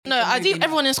No, I do.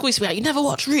 Everyone in school used to be like, you never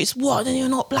watch Roots. What? Then you're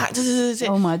not black.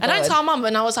 Oh my God. And I tell mum,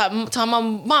 and I was like,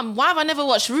 Mum, why have I never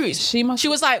watched Roots? She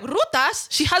was like, Rutas.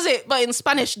 She has it, but in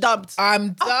Spanish dubbed.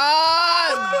 I'm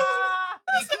done.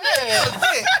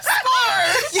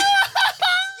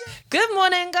 Good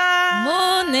morning, guys.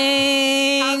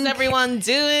 Morning. How's everyone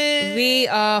doing? We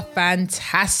are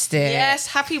fantastic. Yes,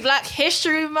 happy Black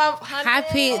History Month, honey.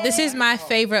 Happy. This is my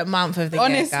favorite month of the year,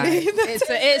 Honestly, guys. It's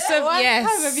a yes.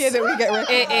 time of year that we get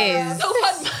It is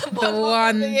the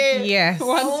one. Yes.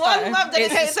 One month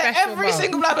dedicated It's a to special every month.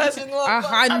 single Black person.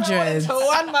 100. To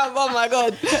 1 month. Oh my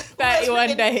God.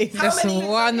 31 days. How Just many years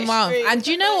of 1 month. history? And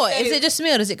do you know what? Is it just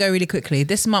me or does it go really quickly?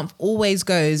 This month always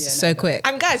goes so quick.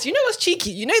 And guys, you know what's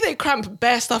cheeky? You know they cramp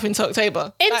bare stuff into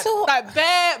October. Into- like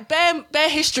bare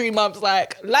history months.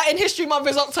 Like Latin History Month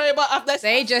is October. After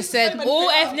They just said all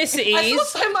ethnicities, I saw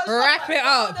so much wrap it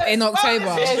up in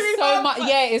October. History So Month. much,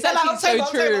 yeah, it's They're like, actually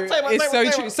so true. It's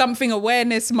so true. Something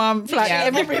awareness month, like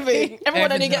Yeah. everything.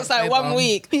 Everyone only gets like 1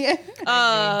 week. Yeah.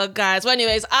 Guys. Well,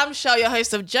 anyways, I'm Shell, your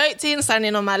host of Joke Teen.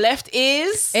 Standing on my left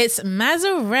is It's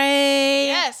Mazaray.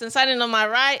 yes, and standing on my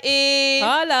right is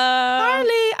Hola.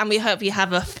 Harley. And we hope you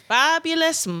have a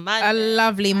fabulous Monday. A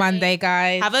lovely Monday,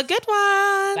 guys. Have a good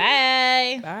one.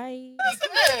 Bye. Bye.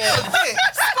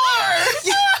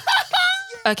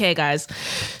 Okay, guys.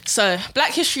 So,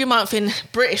 Black History Month in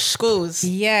British schools.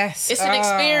 Yes. It's an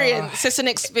experience. It's an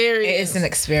experience. It is an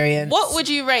experience. What would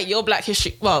you rate your Black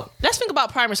History? Well, let's think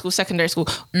about primary school, secondary school.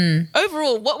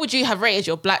 Overall, what would you have rated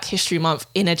your Black History Month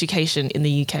in education in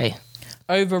the UK?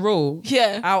 Overall,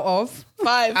 Yeah. out of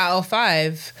 5. Out of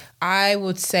 5, I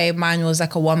would say mine was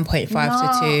like a 1.5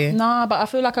 to 2. Nah, but I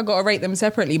feel like I got to rate them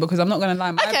separately because I'm not going to lie.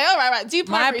 Okay, all right. Do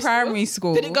primary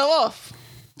school. Did it go off?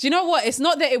 Do you know what? It's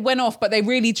not that it went off, but they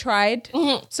really tried.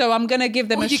 So I'm going to give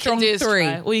them All a you can strong do is 3.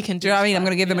 try. All you can do Do you know what I is mean? I'm try.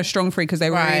 going to give them a strong 3 because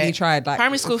they Right. really tried. Like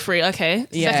Primary school 3, okay.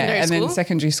 yeah, Secondary and school. then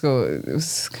secondary school. It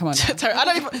was, come on. now. I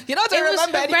don't even. You know, I don't It was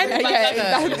remember anything. horrendous.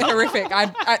 Yeah, that was horrific.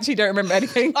 I actually don't remember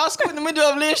anything. Our school in the middle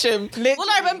of Lewisham. All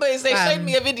I remember is they showed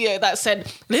me a video that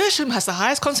said Lewisham has the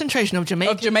highest concentration of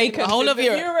Jamaicans in Jamaicans the whole of in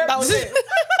Europe. Europe. That was it.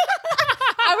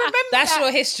 I remember That's that.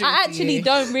 your history I for actually you.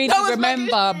 don't really That was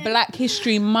remember Black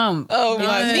History Month. Oh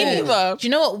my, me neither. Do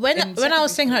you know what? When I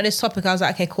was thinking about this topic, I was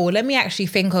like, okay, cool. Let me actually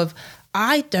think of.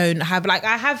 I don't have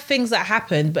I have things that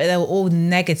happened, but they were all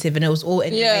negative, and it was all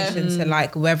in relation to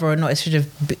like whether or not it should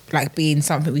have been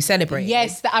something we celebrate.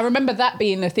 Yes, I remember that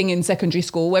being a thing in secondary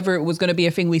school, whether it was going to be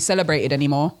a thing we celebrated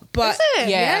anymore. but Is it?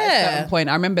 Yeah, at a certain point,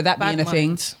 I remember that being a thing.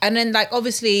 moment. And then like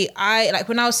obviously I like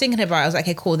when I was thinking about it, I was like,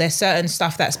 okay, cool, there's certain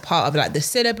stuff that's part of like the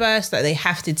syllabus that they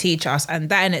have to teach us, and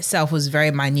that in itself was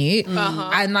very minute.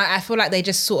 And like I feel like they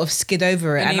just sort of skid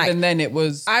over it. And And, even like then, it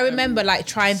was. I remember like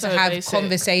trying So to have basic.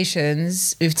 conversations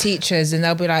with teachers, and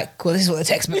they'll be like, well, this is what the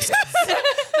textbook says.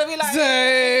 They'll be like,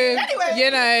 So, you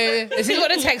know, this is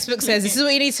what the textbook says. This is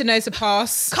what you need to know to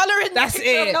pass. colour in That's the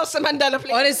picture of it. Nelson Mandela,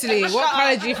 please. Honestly, what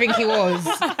colour do you think he was?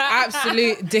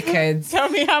 Absolute dickheads. Tell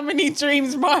me how many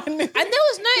dreams run. And there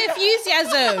was no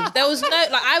enthusiasm. There was no,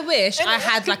 like, I wish I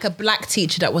had like a black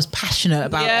teacher that was passionate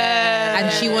about it.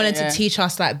 And she wanted to teach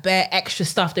us like bare extra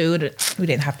stuff that we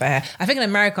didn't have there. I think in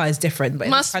America it's different. But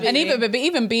in Must this be. country- And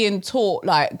even being taught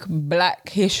like Black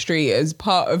history as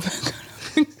part of.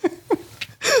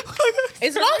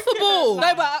 it's laughable.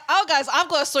 No, but guys, I've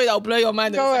got a story that will blow your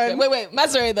mind. Go on. Wait,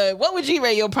 Mazaray though, what would you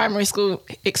rate your primary school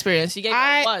experience? You gave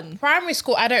it 1. Primary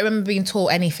school, I don't remember being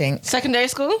taught anything. Secondary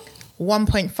school?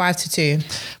 1.5 to 2.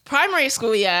 Primary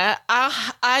school, yeah. I'll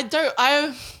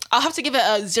have to give it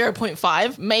a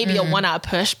 0.5, maybe a 1 out of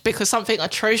push because something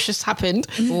atrocious happened.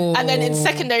 And then in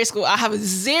secondary school, I have a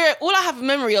 0. All I have a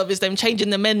memory of is them changing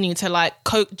the menu to like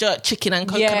Coke jerk chicken and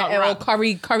coconut or wrap.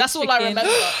 curry. That's all I chicken.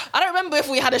 remember. I don't remember if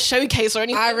we had a showcase or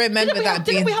anything. I remember Didn't that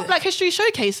we being have Black History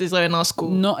showcases though in our school?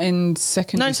 Not in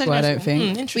secondary school, I don't think.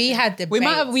 Interesting. We had the We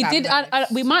might have.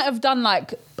 We might have done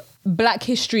like Black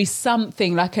History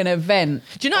something like an event.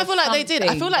 Do you know? I feel like they did.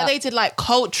 I feel like they did like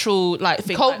cultural like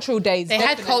thing. Cultural days. They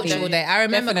had definitely. cultural day. I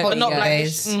remember Definitely, cultural Black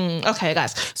days. Okay,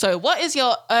 guys. So, what is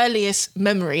your earliest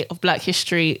memory of Black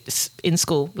History in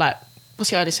school? Like,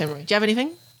 what's your earliest memory? Do you have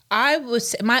anything? I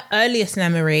was my earliest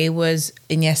memory was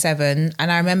in year 7,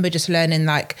 and I remember just learning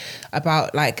like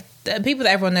about like the people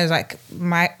that everyone knows, like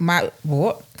my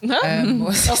what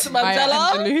what's- Nelson Maya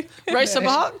Mandela, Angelou. Rosa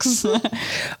Parks,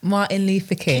 Martin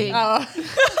Luther King,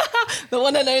 the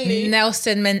one and only.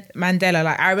 Nelson Mandela.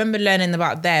 Like I remember learning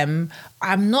about them.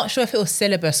 I'm not sure if it was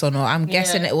syllabus or not. I'm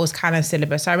guessing it was kind of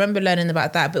syllabus. I remember learning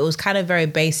about that, but it was kind of very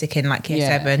basic in like year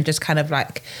Yeah. 7, just kind of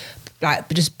like like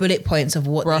just bullet points of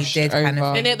what Brushed they did, kind of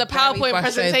over. thing. In it, the Very PowerPoint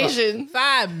brushed over. presentation.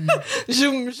 Fam,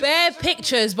 Zoom. bare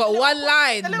pictures, but one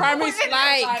line. Primary school,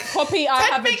 like copy I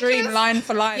 10 have a dream pictures. line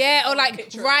for line. Yeah, or like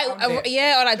Picture write, around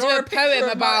it. or like do Draw a a picture poem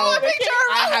of about my-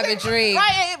 I have a dream.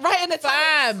 Right in italics.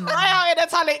 Fam. Right out in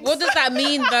italics. What does that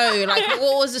mean though? Like,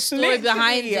 what was the story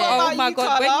behind it? Oh about my you,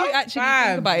 god, when Carla? you actually Fam.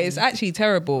 think about it, it's actually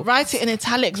terrible. Write it in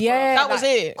italics. Bro. Yeah, that was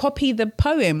like, it. Copy the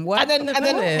poem. What? And then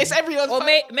it's everyone's. Or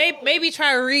maybe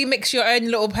try to remix your own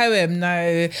little poem.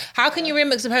 No, how can you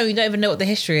remix a poem? You don't even know what the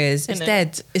history is. It's Innit?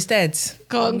 dead. It's dead.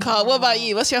 Go on, Carl. What about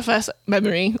you? What's your first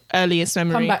memory? Earliest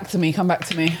memory? Come back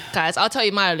to me. Guys, I'll tell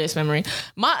you my earliest memory.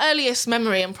 My earliest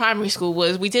memory in primary school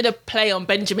was we did a play on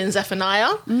Benjamin Zephaniah,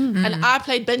 and I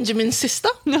played Benjamin's sister.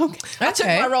 I took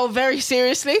Okay. my role very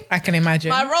seriously. I can imagine.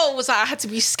 My role was that I had to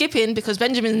be skipping because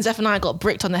Benjamin Zephaniah got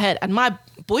bricked on the head, and my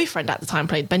boyfriend at the time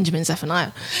played Benjamin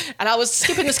Zephaniah, and I was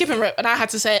skipping the skipping rope, and I had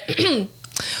to say,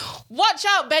 "Watch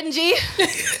out, Benji."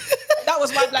 That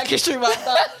was my Black History Month. That's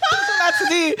what I had to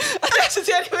do. I had to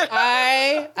do anything.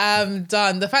 I am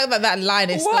done. The fact that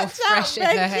line is Watch still fresh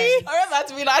out, in her Benji. head. I remember I had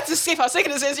to be like, I had to skip. I was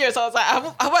taking it so serious. I was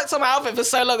like, I worked on my outfit for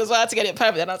so long as well. I had to get it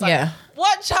perfect. And I was like, Yeah.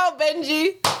 watch out,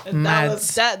 Benji. And that Mad.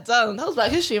 was that done. That was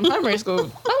Black History in primary school.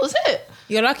 That was it.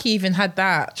 You're lucky you even had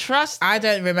that. Trust. I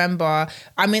don't remember.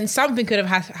 I mean, something could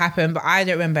have happened, but I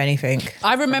don't remember anything.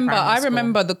 I remember primary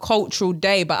school. the cultural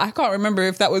day, but I can't remember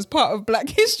if that was part of Black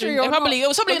History or It probably- not. it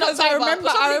was probably in Because October. It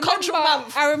was probably cultural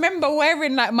month. I remember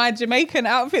wearing like my Jamaican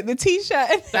outfit, the t-shirt.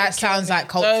 That sounds like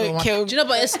cultural. Don't one. kill Do you know?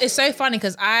 But it's so funny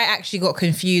because I actually got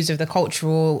confused with the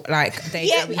cultural like days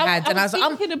that we had, and I was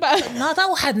like, thinking about no,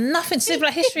 that had nothing to do with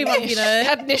Black History Month. You know,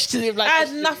 Had initiative like I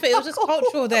had nothing. It was just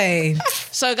cultural day.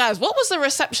 So, guys, what was the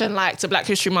reception like to Black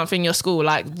History Month in your school?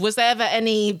 Like, was there ever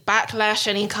any backlash,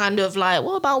 any kind of like,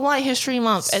 what about White History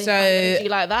Month? Any So kind of energy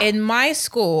like that? in my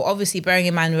school, obviously bearing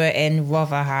in mind we're in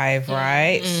Rotherhithe,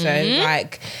 right? Mm-hmm. So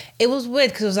like it was weird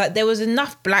because it was like there was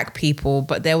enough black people,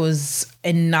 but there was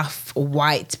enough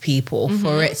white people Mm-hmm.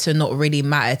 for it to not really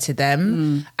matter to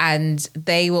them. And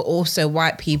they were also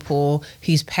white people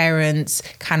whose parents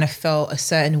kind of felt a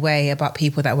certain way about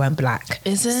people that weren't black.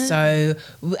 Is it? So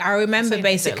I remember Same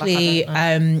bit, like, I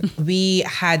basically we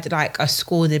had like a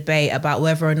school debate about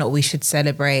whether or not we should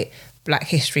celebrate Black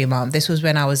History Month. This was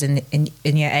when I was in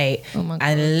year 8. Oh my God.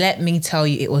 And let me tell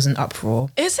you, it was an uproar.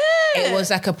 Is it? It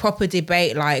was like a proper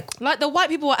debate. Like Like the white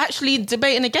people were actually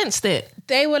debating against it.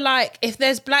 they were like, if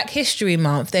there's Black History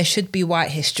Month, there should be White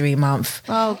History Month.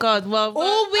 Oh God! Well,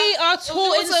 All we are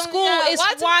taught in school is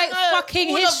white fucking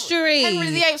history.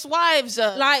 Henry VIII's wives.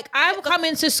 Like, I'm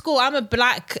coming to school, I'm a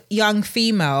black young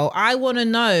female. I want to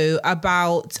know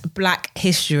about Black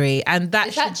history, and that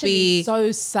It's should actually be.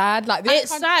 so sad. Like this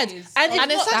It's sad, country is and so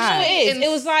it's it's not sad. what it is. It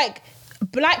was like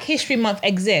Black History Month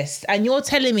exists, and you're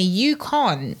telling me you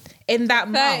can't in that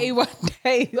month. 31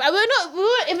 days. We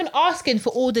weren't even asking for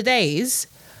all the days,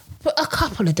 but a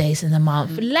couple of days in the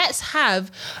month. Let's have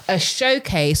a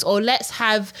showcase, or let's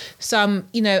have some,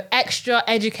 extra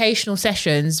educational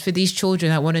sessions for these children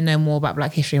that want to know more about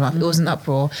Black History Month. It was an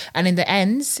uproar, and in the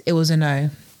end, it was a no.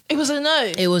 It was a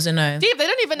no. It was a no. Deep, they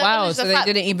don't even Wow, acknowledge so the they fact.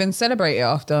 didn't even celebrate it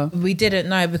after. We didn't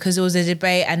know because it was a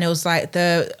debate, and it was like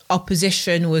the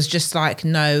opposition was just like,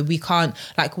 no, we can't.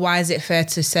 Like, why is it fair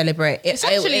to celebrate? It's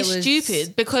actually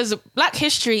stupid because Black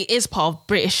history is part of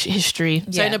British history.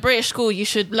 So Yeah. in a British school, you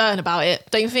should learn about it.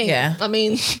 Don't you think? Yeah. I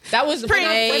mean, That was Pretty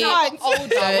when I got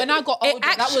older. When I got older,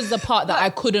 that was the part that I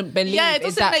couldn't believe. Yeah, it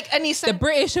is doesn't that make any The sense.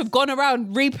 British have gone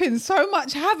around reaping so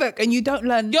much havoc, and you don't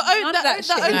learn You're none of that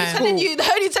shit. they're only in telling school. you.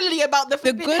 They're only telling you about the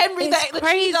flipping good- Henry, it's the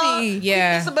crazy. Tudor,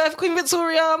 Yeah. Queen Elizabeth, Queen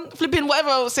Victoria, flipping whatever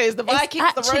else it is, the Vikings,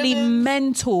 It's actually the Romans.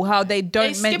 mental how they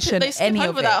don't mention they skip any over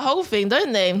of it. that whole thing,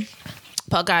 don't they?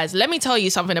 But guys, let me tell you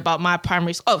something about my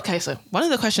primary school. Okay, so one of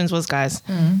the questions was, guys,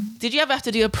 did you ever have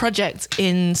to do a project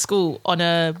in school on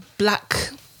a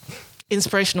black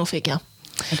inspirational figure?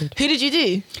 I did. Who did you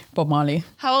do? Bob Marley.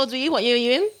 How old were you? What year were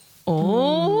you in?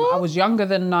 Oh, I was younger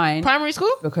than 9 primary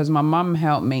school? because my mum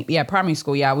helped me. Yeah, primary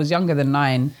school. Yeah, I was younger than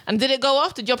 9. And did it go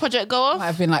off? Did your project go off?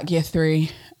 I've been like year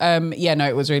 3. Yeah, no,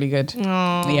 it was really good.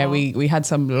 Yeah, we had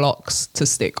some locks to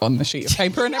stick on the sheet of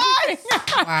paper and everything.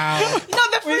 Wow.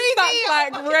 Not the We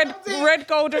stuck like red,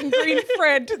 gold, and green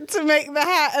thread to make the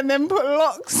hat, and then put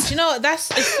locks. Do you know what?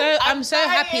 I'm so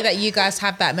happy that you guys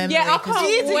have that memory. Yeah, I 'cause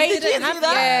can't You wait. didn't have do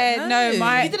that. that? Yeah, no, You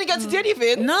my didn't get to do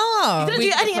anything? No. You didn't We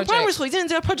do did any the in primary project. school. You didn't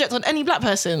do a project on any black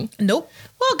person. Nope.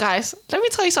 Well, guys, let me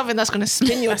tell you something that's going to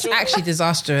spin your That's actually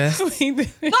disastrous.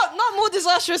 not more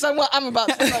disastrous than what I'm about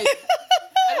to tell you.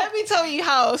 And let let me tell you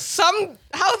how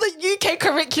the UK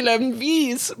curriculum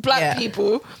views black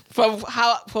people for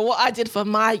what I did for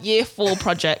my year 4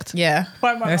 project. Yeah.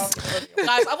 Guys,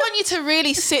 I want you to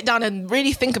really sit down and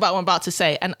really think about what I'm about to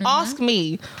say and ask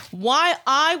me why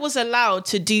I was allowed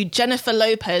to do Jennifer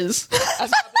Lopez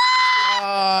as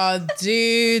Oh,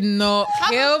 do not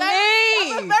kill me.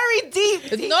 I'm a very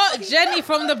deep. Not Jenny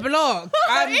from the block.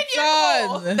 I'm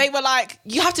done. They were like,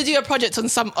 you have to do a project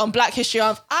on Black History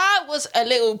Month. I was a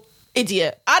little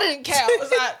idiot. I didn't care. I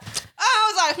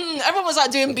was like, everyone was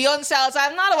like doing Beyonce. I was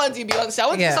like, no, I don't want to do Beyonce. I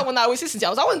want to do someone that I always listen to.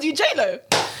 I want to do J-Lo.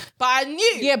 But I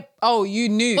knew. Yeah. Oh, you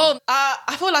knew. Well,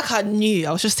 I feel like I knew.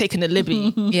 I was just taking a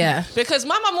liberty. Yeah. Because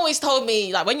my mum always told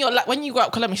me, like, when you grow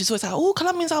up Colombian, she's always like, oh,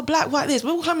 Colombians are black, white this.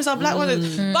 All Colombians are black, white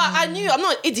this. But I knew, I'm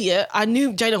not an idiot. I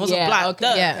knew J-Lo wasn't black.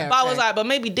 Okay, yeah. But I was like, but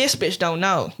maybe this bitch don't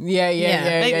know. Yeah.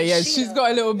 Maybe She's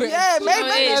got a little bit. Yeah,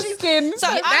 maybe her she's skin. So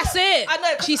That's it. I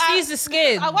know. She sees the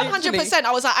skin. 100%.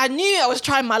 I was like, I knew I was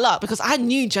trying my luck because I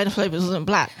knew Jennifer Lopez wasn't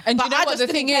black. And but you know I what just the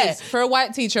didn't thing care. is? For a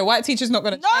white teacher's not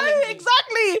going to No,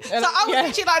 exactly. So I was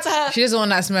literally like to her. She doesn't want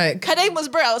that smoke. Her name was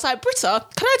Britta. I was like, Britta,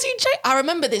 can I do J? I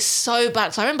remember this so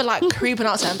bad. So I remember like creeping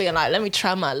out to her and being like, let me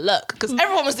try my luck. Because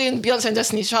everyone was doing Beyonce and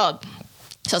Destiny's Child.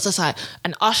 So I was just like,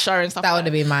 an Usher and stuff. That would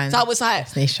have been mine. So I was like,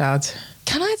 Destiny's Child.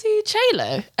 can I do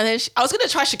J-Lo? And then I was going to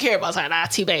try Shakira, but I was like, nah,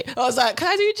 too late. I was like, can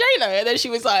I do J-Lo? And then she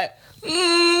was like,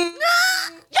 yes.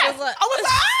 I was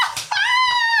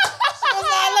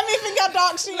like, let me think how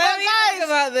dark she is. Let me think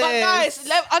about this. But guys,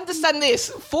 understand this.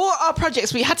 For our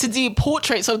projects, we had to do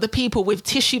portraits of the people with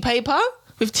tissue paper.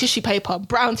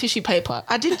 Brown tissue paper.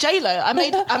 I did J-Lo. I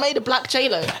made a black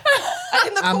J-Lo. And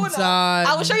in the I'm corner, done.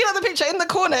 I will show you another picture. In the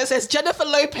corner, it says Jennifer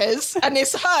Lopez, and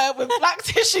it's her with black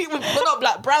tissue,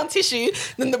 brown tissue,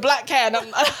 then the black hair. And I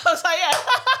was like,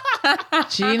 yeah.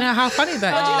 Do you know how funny that Do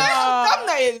you know how dumb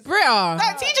that is? Britta.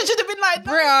 That teacher should have been like,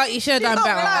 no, Britta, you should have she's done not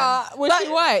better. black. Was she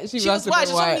white? She was white.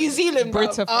 She's from New Zealand,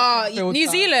 bro. New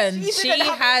Zealand. She She didn't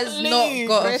have has a clue. not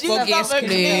got the She doesn't foggiest have a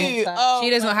clue. Oh, She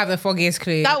does not have the foggiest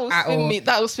clue that was at for all. me.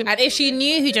 That was for me. And if she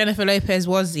knew who Jennifer Lopez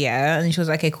was, and she was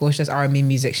like, okay, cool, it's just R&B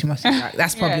music, she must be like,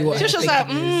 that's probably what She was her just like,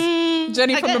 thinking is.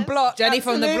 Jenny I from the guess. block. Jenny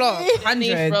from the block,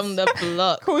 Jenny 100. from the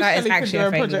block. That is actually a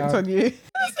project on you.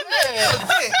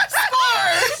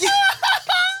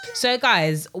 So,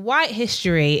 guys, white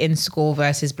history in school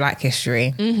versus black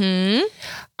history.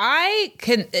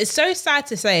 It's so sad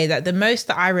to say that the most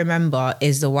that I remember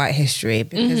is the white history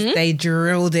because they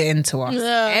drilled it into us.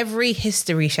 Yeah. Every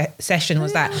history session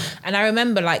was that. And I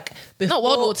remember like before. Not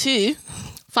World War II.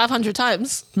 500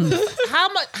 times.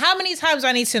 How many times do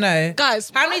I need to know?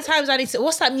 Guys, How many times do I need to?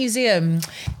 What's that museum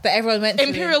that everyone went to?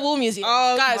 Imperial War Museum.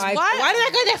 Oh, guys, why why did I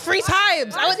go there 3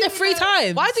 times? I went there 3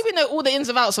 times. Why do we know all the ins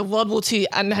and outs of World War II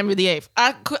and Henry VIII?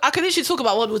 I could literally talk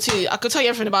about World War II. I could tell you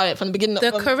everything about it from the beginning.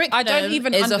 The curriculum I don't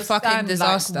even is understand a fucking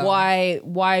disaster. Like,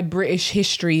 why British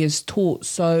history is taught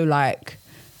so like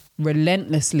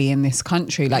relentlessly in this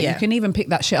country. Like you can even pick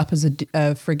that shit up as a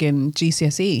friggin'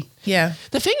 GCSE. Yeah.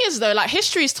 The thing is though, like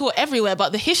history is taught everywhere,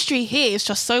 but the history here is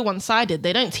just so one-sided.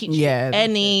 They don't teach you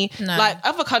any. No. Like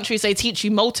other countries, they teach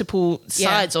you multiple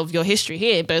sides of your history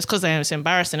here, but it's because it's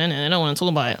embarrassing, isn't it? They don't want to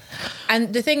talk about it.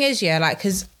 And the thing is,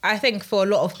 because I think for a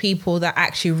lot of people that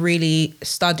actually really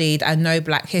studied and know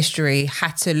black history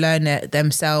had to learn it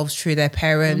themselves through their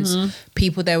parents,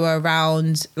 people they were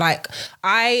around. Like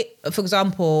for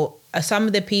example, some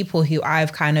of the people who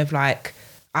I've kind of like,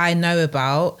 I know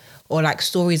about, or like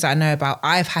stories that I know about,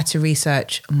 I've had to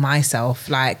research myself,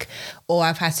 like, or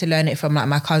I've had to learn it from like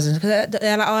my cousins because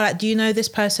they're like, oh, like, do you know this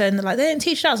person? Like, they didn't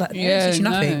teach you. I was like, they didn't teach you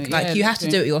nothing. Like, you have to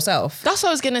do it yourself. That's what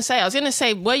I was gonna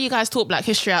say. Were you guys taught black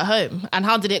history at home, and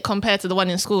how did it compare to the one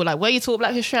in school? Like, were you taught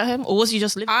black history at home, or was you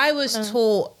just living? I was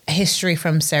taught history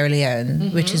from Sierra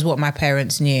Leone, which is what my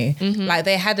parents knew. Like,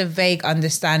 they had a vague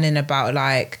understanding about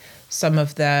like some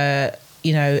of the,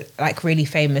 you know, like really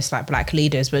famous like black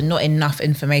leaders, but not enough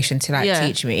information to like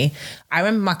teach me. I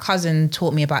remember my cousin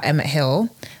taught me about Emmett Hill,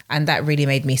 and that really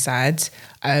made me sad.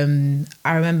 I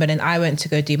remember then I went to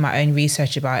go do my own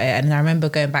research about it, and I remember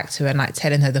going back to her and like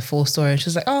telling her the full story, and she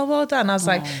was like, oh, well done. I was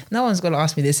like, no one's gonna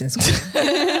ask me this in school.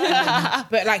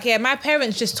 But like, my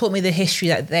parents just taught me the history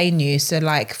that they knew, so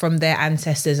like from their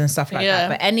ancestors and stuff like that.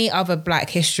 But any other black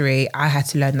history, I had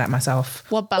to learn that myself.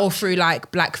 What about- or through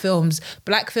like black films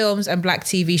and black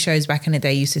TV shows back in the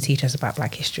day used to teach us about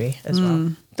black history as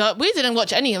well. We didn't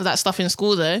watch any of that stuff in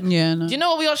school though. Yeah, no. Do you know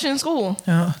what we watched in school?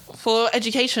 Oh. For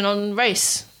education on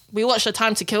race? We watched A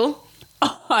Time to Kill.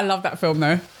 I love that film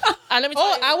though. And let me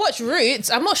tell you, I watch Roots.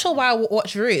 I'm not sure why I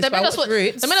watch Roots. they But I made us watch watch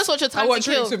Roots. They made us watch A Time I to watched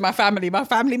Kill. Roots with my family. My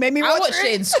family made me watch I watched it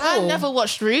in Roots. school. I never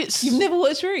watched Roots. You've never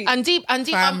watched Roots? And deep,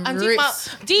 Fam, Roots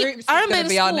is I remember gonna in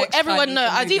be our school, next everyone Chinese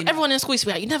know. movie now. Everyone in school used to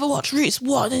be like, "You never watch Roots?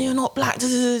 What? Then you're not black."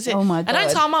 Oh my And I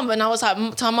God. tell mum, and I was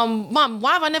like, "Tell mum,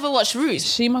 why have I never watched Roots?"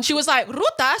 She must- She was like,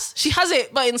 "Rutas." She has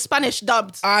it, but in Spanish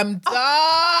dubbed. I'm done.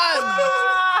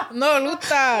 No,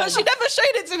 Luta. But she never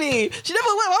showed it to me. She never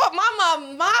went.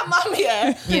 My mum,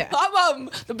 yeah. My mum,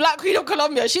 the Black Queen of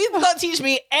Colombia. She did not teach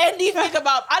me anything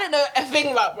about. I didn't know a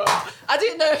thing about, bro. I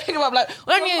didn't know a thing about like.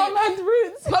 My mum had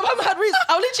Roots. My mum had Roots.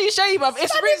 I'll literally show you, mum.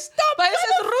 It's Roots, but it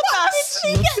says Rutas.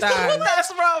 It's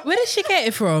Rutas, bro. Where did she get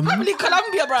it from? Probably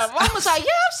Colombia, bro. Mum was like,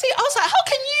 "Yeah, I've seen." I was like, "How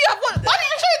can you have one? Why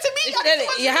didn't you show it to me?"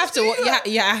 You have to.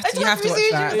 You have to watch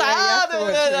She that. was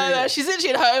like, no. She's literally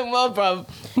in her own world, bro.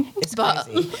 It's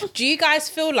crazy. Do you guys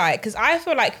feel like, because I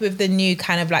feel like with the new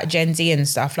kind of like Gen Z and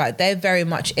stuff, like they're very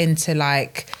much into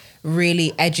like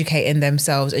really educating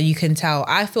themselves, and you can tell.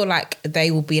 I feel like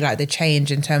they will be like the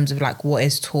change in terms of like what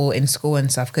is taught in school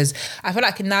and stuff, because I feel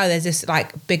like now there's this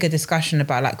like bigger discussion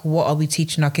about like what are we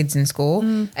teaching our kids in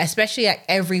school, especially like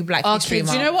every Black History Do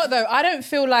Month. you know what though? I don't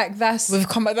feel like that's. We've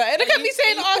come back that. Look at me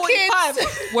saying our kids.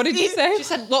 What did you say? She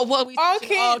said, "What are we Our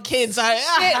teaching our kids?" I,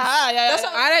 Shit. That's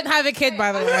what, I don't have a kid,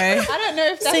 by the way. I don't know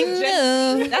if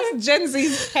that's that's Gen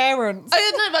Z's parents. I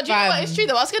don't know, but do you know what? It's true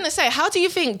though. I was gonna say, how do you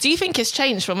think it's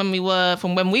changed from when we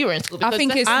were in school? I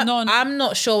think it's I'm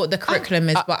not sure what the curriculum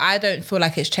is, but I don't feel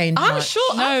like it's changed I'm much.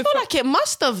 sure. I feel like it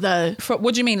must have though.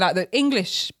 What do you mean, like the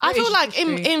English? I feel British like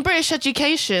history? in British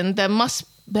education there must be.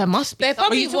 There something.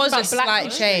 probably you talking was a about Black slight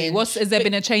history? change. Has there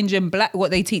been a change in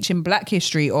what they teach in Black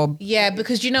history or? Yeah,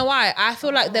 because you know why? I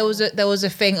feel like there was a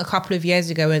thing a couple of years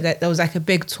ago where there was like a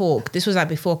big talk. This was like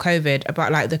before COVID,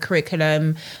 about like the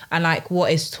curriculum and like what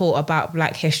is taught about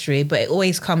Black history, but it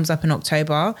always comes up in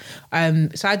October.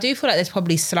 So I do feel like there's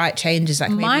probably slight changes.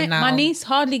 Like maybe now. My niece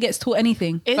hardly gets taught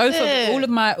anything. Is Both it? of all of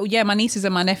my nieces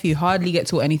and my nephew hardly get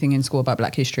taught anything in school about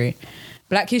Black history.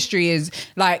 Black history is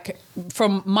like,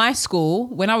 from my school,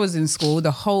 when I was in school,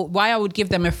 why I would give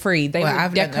them a free, they Well, would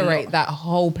I've learned a decorate lot. that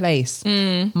whole place.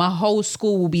 My whole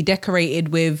school will be decorated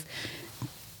with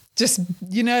just,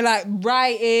 like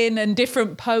writing and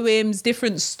different poems,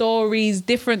 different stories,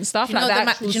 different stuff. Do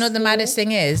you know what the maddest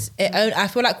thing is? I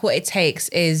feel like what it takes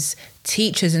is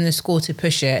teachers in the school to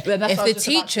push it. Yeah, that's If what I the was just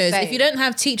about to teachers, say. if you don't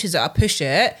have teachers that push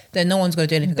it, then no one's going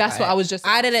to do anything. That's about what it. I was just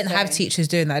I about to didn't have say. teachers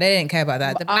doing that. They didn't care about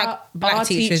that. The black our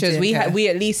teachers didn't we care. we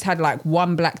at least had like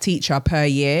one Black teacher per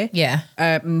year. Yeah.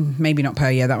 Maybe not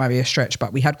per year, that might be a stretch,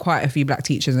 but we had quite a few Black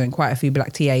teachers and quite a few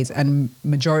Black TAs, and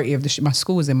majority of my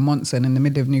school was in Monson in the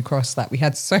middle of New Cross. Like we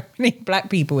had so many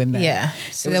Black people in there. Yeah.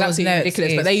 So it was absolutely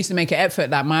ridiculous. But they used to make an effort.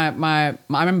 That I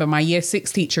remember my year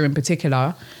 6 teacher in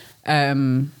particular.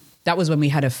 That was when we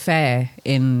had a fair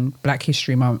in Black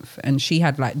History Month, and she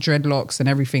had like dreadlocks and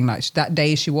everything. Like that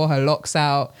day, she wore her locks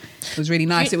out. It was really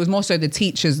nice. It was more so the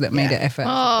teachers that made an effort.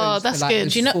 Oh, as opposed that's to, like,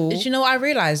 good. the school. Do you know what I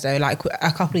realised though? Like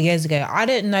a couple of years ago, I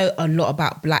didn't know a lot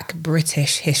about Black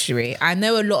British history. I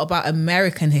know a lot about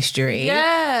American history.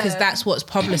 Yeah. Because that's what's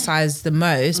publicised the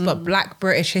most. But Black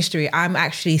British history, I'm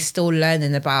actually still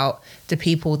learning about the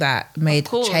people that made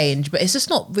the change. But it's just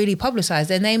not really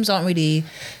publicised. Their names aren't really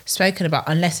spoken about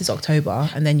unless it's October,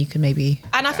 and then you can maybe.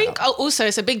 And I think also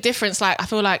it's a big difference. Like I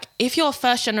feel like if you're a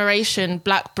first generation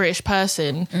Black British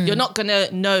person, you're not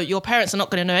gonna know, your parents are not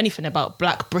gonna know anything about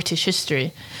Black British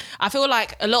history. I feel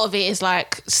like a lot of it is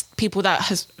like people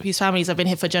whose families have been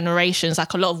here for generations.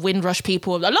 Like a lot of Windrush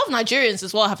people, a lot of Nigerians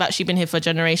as well have actually been here for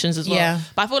generations as well. Yeah.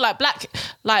 But I feel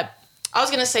like I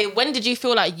was gonna say, when did you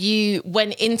feel like you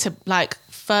went into like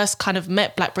first kind of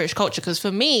met Black British culture? Because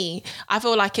for me, I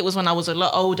feel like it was when I was a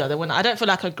lot older. Than when I don't feel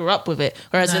like I grew up with it.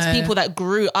 Whereas there's people that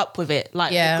grew up with it,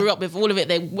 like they grew up with all of it.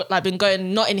 They like been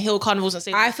going Notting Hill carnivals and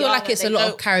saying. I feel like it's a lot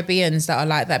of Caribbeans that are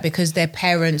like that because their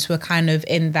parents were kind of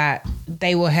in that,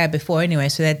 they were here before anyway.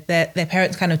 So their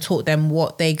parents kind of taught them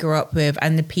what they grew up with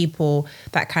and the people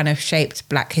that kind of shaped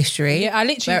Black history. Yeah, I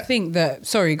literally think that.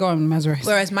 Sorry, go on, Mazarus.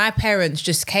 Whereas my parents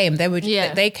just came.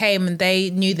 They came and they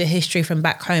knew the history from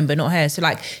back home, but not here. So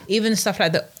like even stuff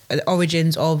like the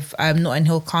origins of Notting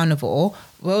Hill Carnival,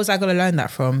 where was I going to learn that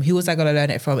from? Who was I going to learn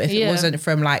it from? If it wasn't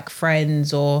from like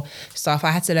friends or stuff,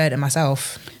 I had to learn it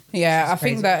myself. Yeah, I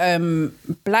think that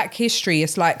Black history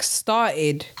is like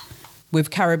started with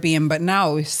Caribbean, but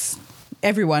now it's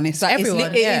everyone. It's like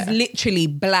everyone, it is literally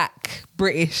Black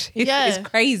British. It's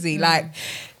crazy. Like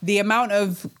the amount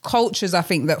of cultures I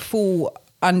think that fall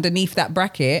underneath that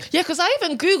bracket. Yeah, because I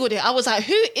even Googled it. I was like,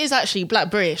 who is actually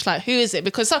Black British? Like, who is it?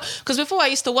 Because before I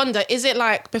used to wonder, is it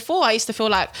like, before I used to feel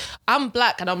like I'm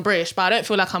Black and I'm British, but I don't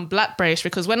feel like I'm Black British,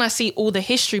 because when I see all the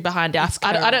history behind it,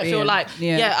 I don't feel like,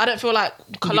 I don't feel like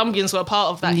Colombians were a part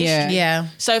of that history. Yeah.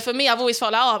 So for me, I've always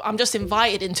felt like, I'm just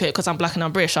invited into it because I'm Black and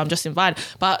I'm British, so I'm just invited.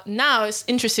 But now it's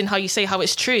interesting how you say how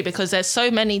it's true, because there's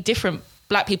so many different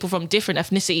Black people from different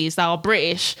ethnicities that are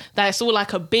British, that it's all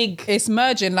like a big, it's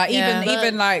merging. Like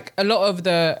even like a lot of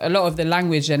the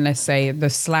language, and let's say the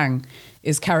slang,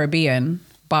 is Caribbean,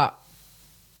 but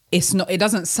it's not. It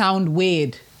doesn't sound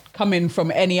weird coming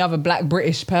from any other Black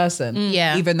British person.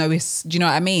 Yeah. Even though it's, do you know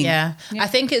what I mean? Yeah. I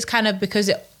think it's kind of because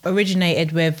it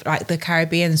originated with like the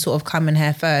Caribbean sort of coming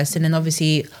here first, and then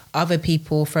obviously other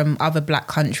people from other Black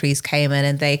countries came in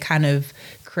and they kind of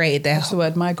created their... What's the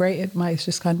word? Migrated? It's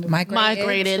just kind of...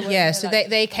 Migrated. Yeah, so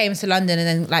they came to London, and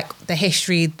then like the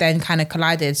history then kind of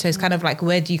collided. So it's kind of like,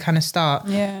 where do you kind of start?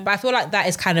 Yeah. But I feel like that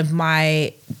is kind of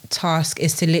my task,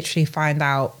 is to literally find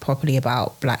out properly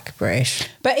about Black British.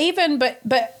 But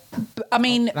I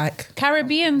mean, Like,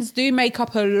 Caribbeans do make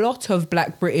up a lot of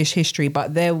Black British history,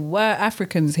 but there were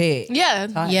Africans here.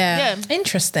 yeah.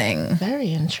 Interesting.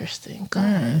 Very interesting,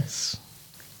 guys.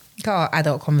 Look at our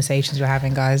adult conversations we're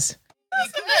having, guys.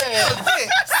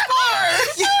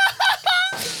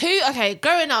 Okay,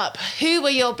 growing up, who were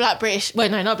your Black British...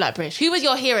 Wait, no, not Black British. Who were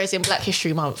your heroes in Black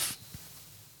History Month?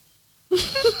 Why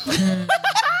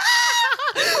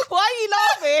are you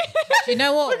laughing? Do you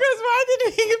know what? Because why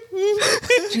did he...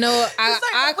 Do you know what?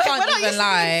 I can't even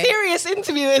lie. Serious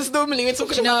interviewers normally we're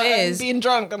talking about being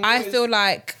drunk. I feel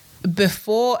like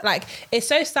before, like, it's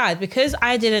so sad because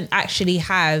I didn't actually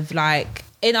have, like,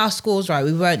 in our schools, right,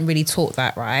 we weren't really taught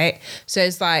that, right? So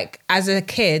it's like, as a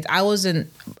kid, I wasn't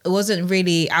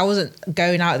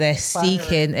going out there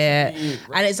seeking it.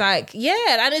 And it's like, yeah,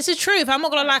 and it's the truth. I'm not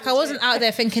gonna lie, I wasn't out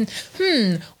there thinking,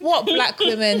 what Black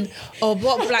women or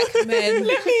what Black men,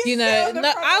 you know.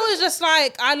 No, I was just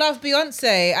like, I love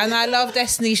Beyonce and I love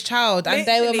Destiny's Child, and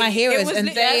they were my heroes, and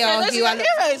they are who I love.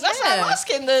 Heroes. That's what I'm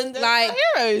asking. The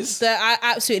heroes. I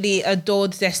absolutely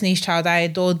adored Destiny's Child. I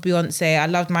adored Beyonce. I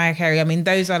loved Mariah Carey. I mean,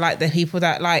 those are like the people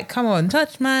that, like, come on,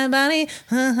 touch my body.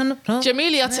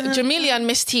 Jamelia and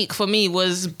Mystique for me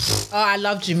was... Oh, I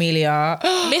love Jamelia.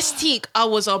 Mystique, I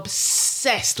was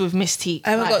obsessed with Mystique.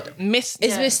 Oh my God. Is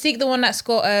Mystique the one that's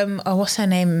got, what's her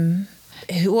name?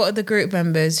 What are the group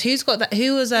members? Who's got that?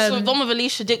 Who was... the one with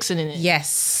Alicia Dixon in it.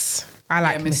 Yes. I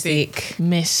like Mystique.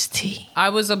 Mystique. I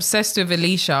was obsessed with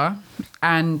Alicia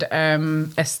and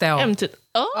Estelle.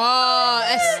 Oh,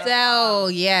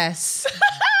 Estelle, yes.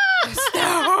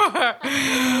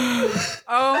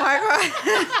 Oh my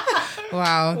God.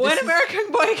 Wow. When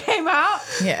American Boy came out,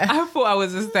 I thought I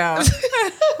was Estelle.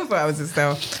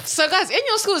 So guys, in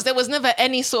your schools, there was never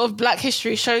any sort of Black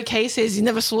history showcases. You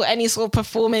never saw any sort of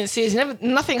performances.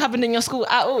 Nothing happened in your school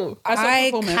at all.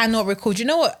 I cannot recall. Do you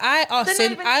know what? I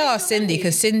asked Cindy,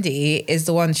 because Cindy is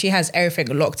the one, she has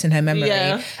everything locked in her memory.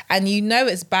 Yeah. And you know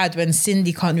it's bad when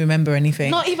Cindy can't remember anything.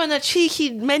 Not even a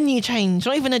cheeky menu change.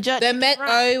 Not even a jerk.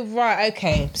 Oh, right.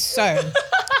 Okay. So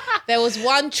there was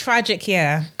one tragic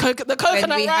year. The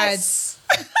coconut rice.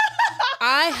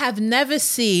 I have never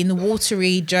seen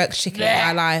watery jerk chicken in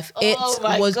my life. It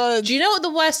was. God. Do you know what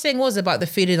the worst thing was about the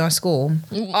food in our school?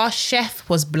 Our chef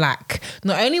was Black.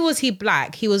 Not only was he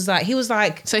Black, he was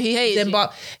like. So he hated you.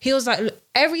 But he was like,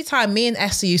 every time me and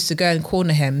Esther used to go and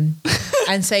corner him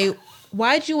and say,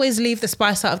 why do you always leave the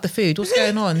spice out of the food? What's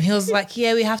going on? He was like,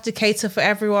 yeah, we have to cater for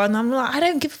everyone. I'm like, I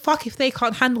don't give a fuck if they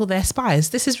can't handle their spice.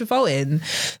 This is revolting.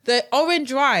 The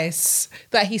orange rice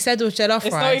that he said was jollof rice.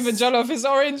 It's not even jollof, it's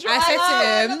orange rice. I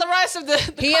said to him, the rice of the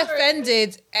he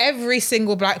offended every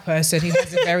single Black person who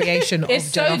has a variation of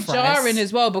jollof rice. It's so jarring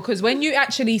as well, because when you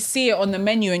actually see it on the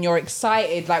menu and you're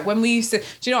excited, like when we used to,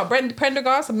 do you know what,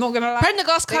 Prendergast, I'm not going to lie.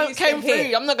 Prendergast came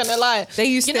through, I'm not going to lie. They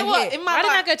used to You know what? Why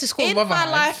didn't I go to school? In my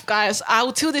life, guys,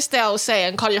 till this day I will say,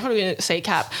 and Carly, you're probably going to say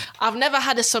cap, I've never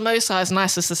had a samosa as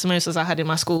nice as the samosas I had in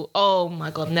my school. Oh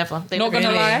my God, never. Not going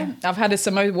to lie, I've had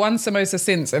one samosa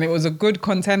since, and it was a good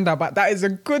contender, but that is a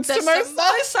good samosa. The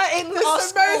samosa in our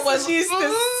school was used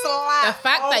to slap. The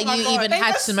fact that you even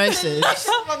had samosas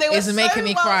is making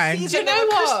me cry. Do you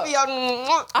know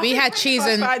what? We had cheese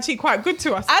and... actually quite good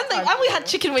to us. And we had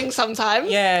chicken wings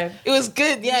sometimes. Yeah. It was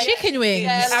good. Yeah. Chicken wings.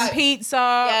 Yeah, and pizza.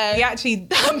 Yeah. We actually...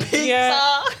 And pizza.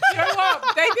 Yeah. You know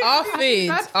what? They did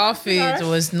Our food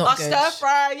was not good. Stir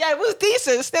fry, it was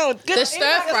decent. Still good. The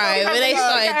stir fry when they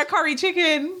started a curry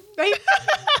chicken.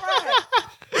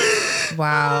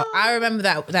 Wow, I remember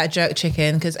that jerk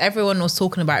chicken because everyone was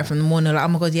talking about it from the morning. Like, oh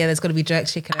my God, yeah, there's got to be jerk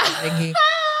chicken.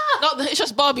 It's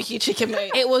just barbecue chicken,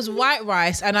 mate. It was white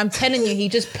rice, and I'm telling you, he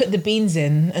just put the beans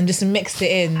in and just mixed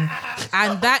it in.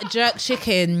 And that jerk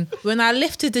chicken, when I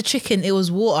lifted the chicken, it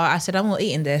was water. I said, I'm not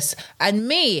eating this. And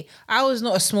me, I was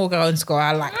not a small girl in school.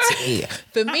 I like to eat.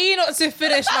 For me not to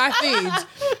finish my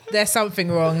food, there's something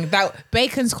wrong. That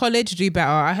Bacon's College do better.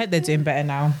 I hope they're doing better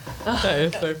now. That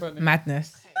is so funny.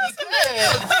 Madness.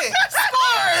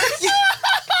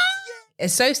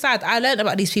 It's so sad. I learned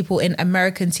about these people in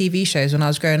American TV shows when I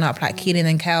was growing up, like Kenan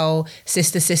and Kel,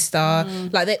 Sister Sister.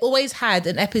 Like they always had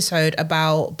an episode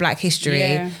about Black history.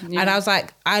 Yeah. And I was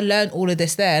like, I learned all of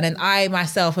this there. And then I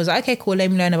myself was like, okay, cool,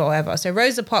 let me learn about whatever. So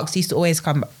Rosa Parks used to always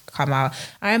come out.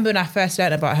 I remember when I first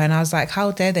learned about her and I was like, how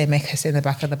dare they make us in the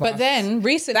back of the bus? But then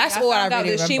recently, That's I all found I out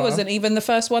really that she remember. wasn't even the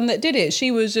first one that did it.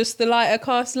 She was just the lighter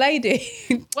cast lady.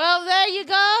 Well, there you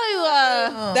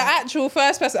go. The actual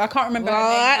first person. I can't remember her Well,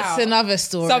 name that's now. another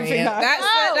story. Something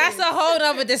that's a whole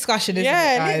other discussion, isn't it,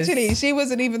 Yeah, guys? literally. She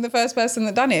wasn't even the first person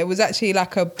that done it. It was actually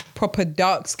like a proper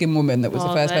dark-skinned woman that was the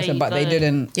Oh, first there person, you but they go.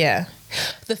 didn't. Yeah.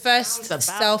 The first about-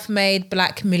 self-made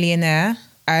Black millionaire,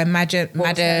 Madam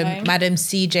was her name?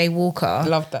 C.J. Walker.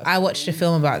 Love that I watched a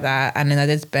film about that, and then I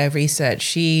did a bit of research.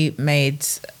 She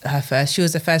was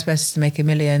the first person to make $1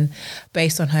 million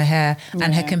based on her hair,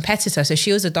 and her competitor. So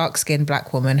she was a dark-skinned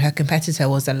Black woman. Her competitor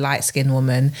was a light-skinned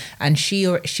woman, and she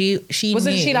Wasn't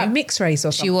knew, she like mixed race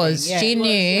or something? She was. Yeah. She knew.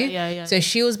 Yeah. So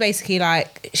she was basically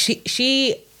like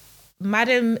she.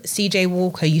 Madam C.J.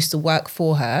 Walker used to work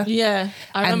for her. Yeah,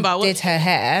 I remember. I And did her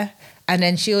hair. And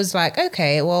then she was like,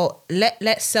 okay, well,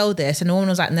 let's sell this. And the woman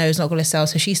was like, no, it's not going to sell.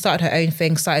 So she started her own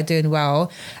thing, started doing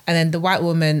well. And then the white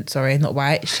woman, sorry, not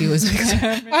white, she was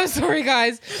I'm sorry,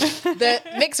 guys. The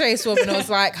mixed race woman was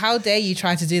like, how dare you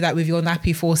try to do that with your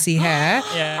nappy 4C hair?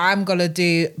 Yeah. I'm going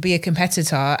to be a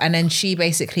competitor. And then she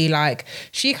basically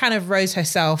she kind of rose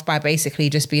herself by basically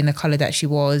just being the colour that she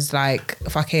was, like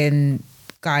fucking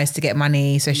guys to get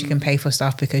money so she can pay for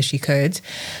stuff because she could.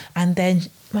 And then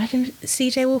Madam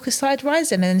CJ Walker started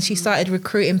rising, and then she started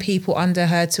recruiting people under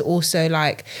her to also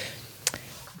like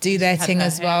do their thing her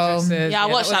as well. hairdressers. Yeah, I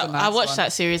watched was that. a nice I watched one.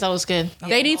 that series. That was good.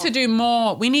 They need to do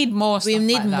more. We need more stuff We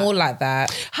need like that. more like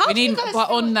that. How We do you need, guys but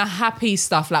feel- on the happy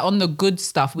stuff, like on the good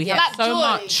stuff, we Black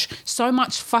have joy. so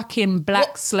much fucking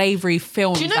black slavery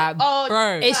films. Do you know- that, oh,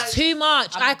 bro, It's too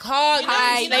much. I can't you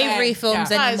do know- slavery yeah. films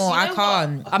Guys, anymore. you I know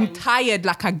can't. I'm tired.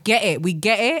 Like I get it. We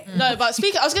get it. No, but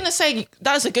speaking, I was gonna say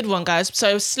that was a good one, guys.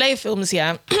 So slave films,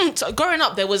 yeah. So growing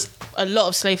up, there was a lot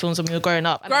of slave films when we were growing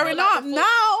up. And I Growing feel like up before-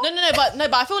 now. No,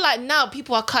 but I feel like now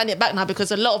people are cutting it back now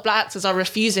because a lot of black actors are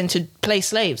refusing to play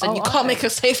slaves, and Oh, you can't aye. make a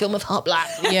slave film without black.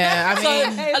 Yeah, I So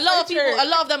mean, a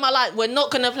lot of them are like, we're not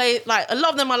gonna play. Like a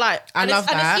lot of them are like, I love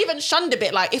and that. it's even shunned a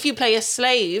bit. Like if you play a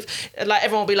slave, like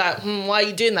everyone will be like, why are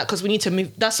you doing that? Because we need to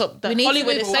move. That's what We need to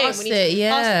Hollywood move is saying. past We need it, to move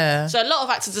yeah. past it. So a lot of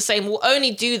actors are saying we'll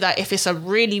only do that if it's a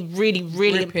really, really,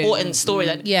 really Ripping. important story.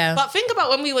 Then Yeah. But think about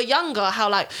when we were younger, how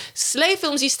like slave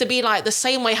films used to be like the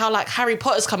same way how like Harry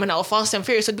Potter's coming out or Fast and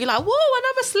Furious would be like, whoa,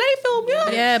 another slave film,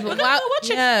 Yeah, but we're gonna why- go watch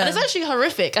it. yeah. And it's actually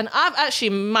horrific. And I've actually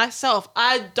myself,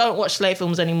 I don't watch slave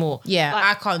films anymore. Yeah,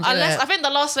 I can't do unless it. I think the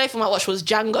last slave film I watched was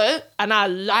Django, and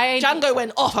Django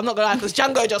went off. I'm not gonna lie, because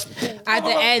Django just at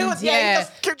the end, he yeah.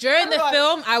 just killed During the everyone.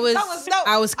 film, I was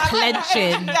I like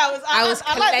clenching. the I was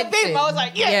I like the clenching. beat. I was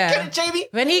like, yeah, kill it, Jamie.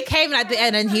 When he came at the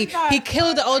end and he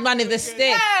killed the old man with the stick.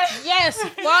 Yeah. Yes,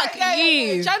 fuck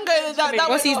you. Django. That What's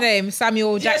went his off. name?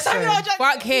 Samuel Jackson. Samuel Jackson.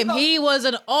 Fuck him. He was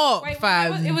an op,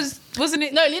 fam. Wasn't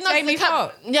it? No, Leonardo Jamie DiCaprio.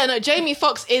 Foxx? Yeah, no, Jamie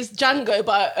Foxx is Django,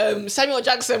 but Samuel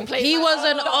Jackson played. He was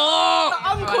an op. the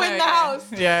uncle in the house.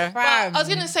 Yeah. Fam. I was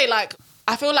gonna say, like,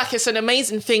 I feel like it's an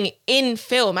amazing thing in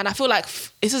film, and I feel like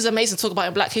this is amazing to talk about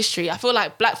in Black history. I feel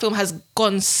like Black film has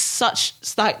gone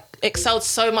excelled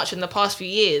so much in the past few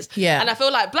years. Yeah. And I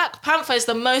feel like Black Panther is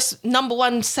the most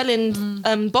 #1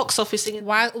 selling box office thing in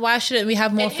Why shouldn't we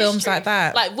have more films history. like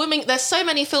that? Like women, there's so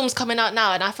many films coming out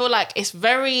now, and I feel like it's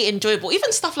very enjoyable.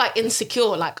 Even stuff like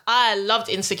Insecure, like I loved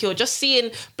Insecure. Just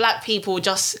seeing Black people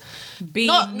just Be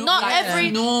not like every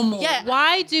normal. Yeah,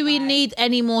 Why do we need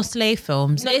any more slave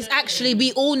films? It's actually,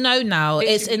 we all know now.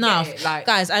 It's we get enough. it, like-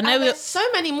 Guys, I know and we there's so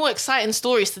many more exciting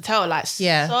stories to tell. Like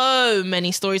Yeah. so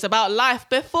many stories about life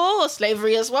before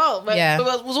slavery as well. But Yeah. we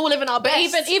was all living our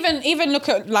best. Even look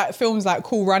at like films like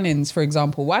Cool Runnings, for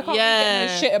example. Why can't we get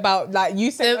no shit about like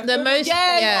you said the most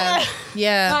yeah.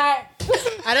 Like,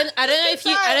 I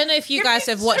don't know if you guys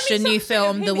have watched the new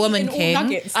film The Woman King. I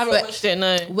haven't but watched it.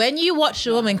 No. when you watch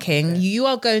The Woman King, you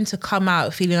are going to come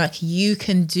out feeling like you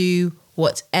can do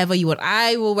whatever you want.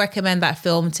 I will recommend that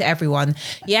film to everyone.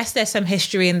 Yes, there's some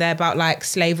history in there about like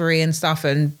slavery and stuff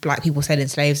and black people selling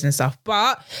slaves and stuff,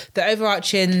 but the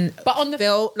overarching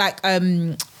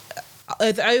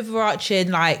the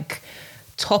overarching like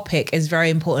topic is very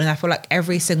important. I feel like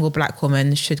every single black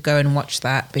woman should go and watch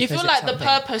that. You feel like the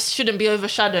purpose shouldn't be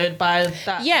overshadowed by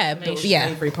that. Yeah,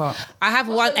 slavery part. I have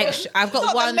one extra. I've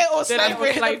got one. I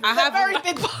have very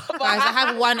big part. Guys, I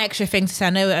have one extra thing to say. I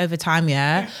know we're over time,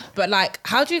 yeah. But like,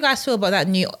 how do you guys feel about that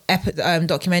new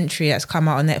documentary that's come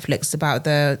out on Netflix about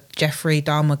the Jeffrey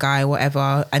Dahmer guy, or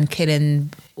whatever, and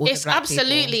killing all the black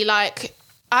absolutely people? like.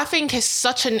 I think it's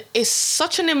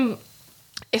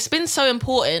been so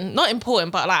important, not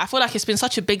important, but like I feel like it's been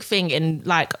such a big thing in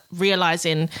like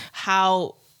realizing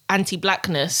how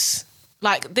anti-blackness,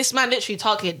 like this man literally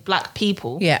targeted black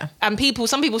people. Yeah. And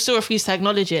some people still refuse to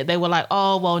acknowledge it. They were like,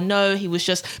 oh, well, no, he was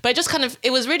just, but it just kind of,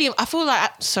 it was really, I feel like,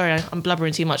 sorry, I'm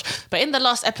blubbering too much, but in the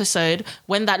last episode,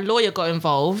 when that lawyer got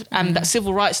involved and that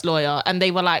civil rights lawyer, and they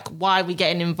were like, why are we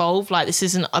getting involved? Like, this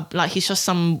isn't, like, he's just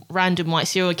some random white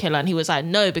serial killer. And he was like,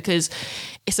 no, because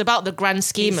it's about the grand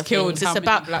scheme of things. It's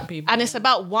about black people. And it's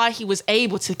about why he was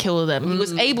able to kill them. He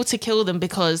was able to kill them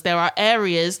because there are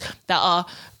areas that are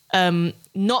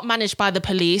not managed by the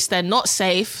police. They're not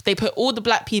safe. They put all the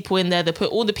black people in there. They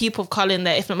put all the people of color in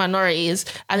there, if not minorities.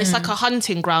 And it's like a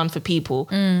hunting ground for people.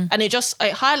 And it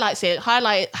highlights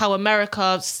how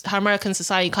American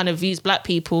society kind of views black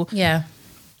people. Yeah.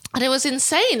 And it was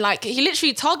insane. Like, he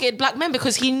literally targeted black men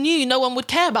because he knew no one would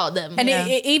care about them. And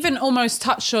it even almost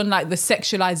touched on like the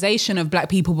sexualization of black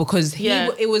people, because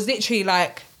it was literally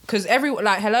like, because everyone,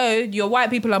 like, hello, your white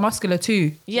people are muscular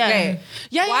too. Yeah. Okay?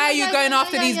 Why are you going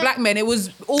after these black men? It was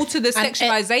all to the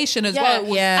sexualization as well. It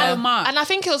was so much. And I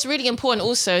think it was really important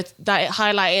also that it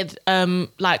highlighted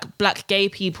like black gay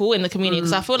people in the community,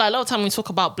 because I feel like a lot of time when we talk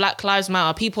about Black Lives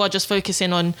Matter, people are just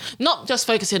not just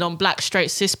focusing on black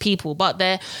straight cis people, but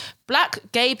they're black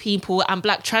gay people and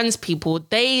black trans people.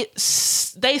 They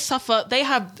suffer. They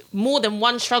have more than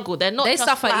one struggle. They just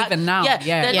suffer black. Even now.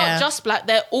 They're not just black.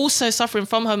 They're also suffering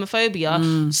from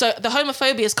homophobia. So the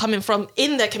homophobia is coming from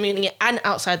in their community and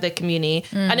outside their community.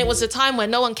 And it was a time where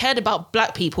no one cared about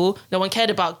black people. No one cared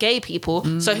about gay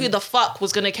people. So who the fuck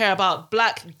was going to care about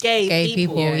black gay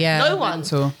people? No one.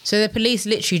 So the police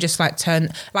literally just like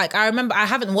turned. Like, I remember, I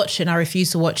haven't watched it and I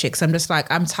refuse to watch it because I'm just like,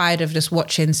 I'm tired of just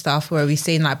watching stuff where we've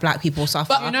seen like black people suffer.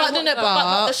 But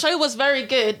the show was very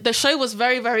good. The show was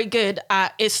very, very good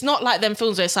at, it's not like them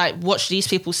films where it's like, watch these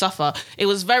people suffer. It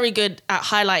was very good at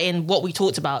highlighting what we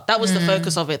talked about. That was the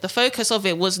focus of it. The focus of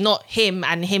it was not him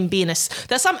and him being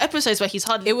there's some episodes where he's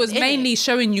hardly. It was mainly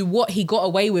showing you what he got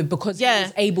away with because he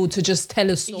was able to just tell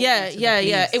a story.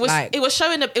 It was like, it was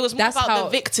showing, it was more about the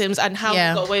victims and how he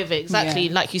got away with it. Exactly,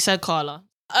 like you said, Carla.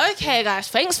 Okay, guys,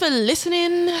 thanks for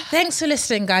listening. Thanks for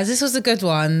listening, guys. This was a good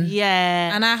one.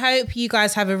 Yeah. And I hope you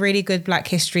guys have a really good Black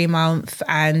History Month,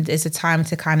 and it's a time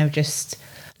to kind of just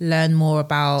learn more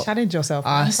about challenge yourself.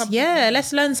 Us. Yeah,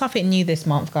 let's learn something new this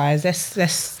month, guys.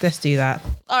 Let's do that.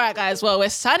 All right, guys. Well, we're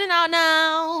signing out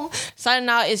now. Signing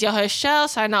out is your host, Shell.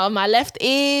 Signing out on my left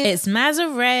is... It's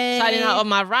Mazare. Signing out on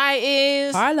my right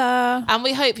is... Carla. And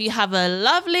we hope you have a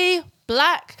lovely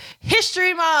Black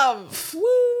History Month. Woo!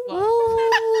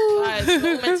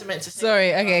 Guys, meant to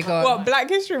Sorry, okay, go on. What, Black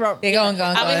History Month? Yeah, go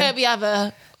on. And we hope you have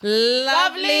a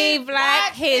lovely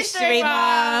Black History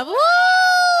Month. Woo!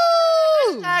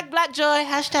 Hashtag Black Joy.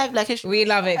 Hashtag Black History. We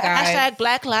love it, guys. Hashtag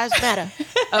Black Lives Matter.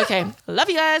 Okay. Love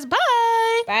you guys.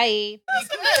 Bye. Bye. That's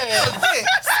good.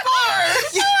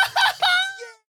 Scores.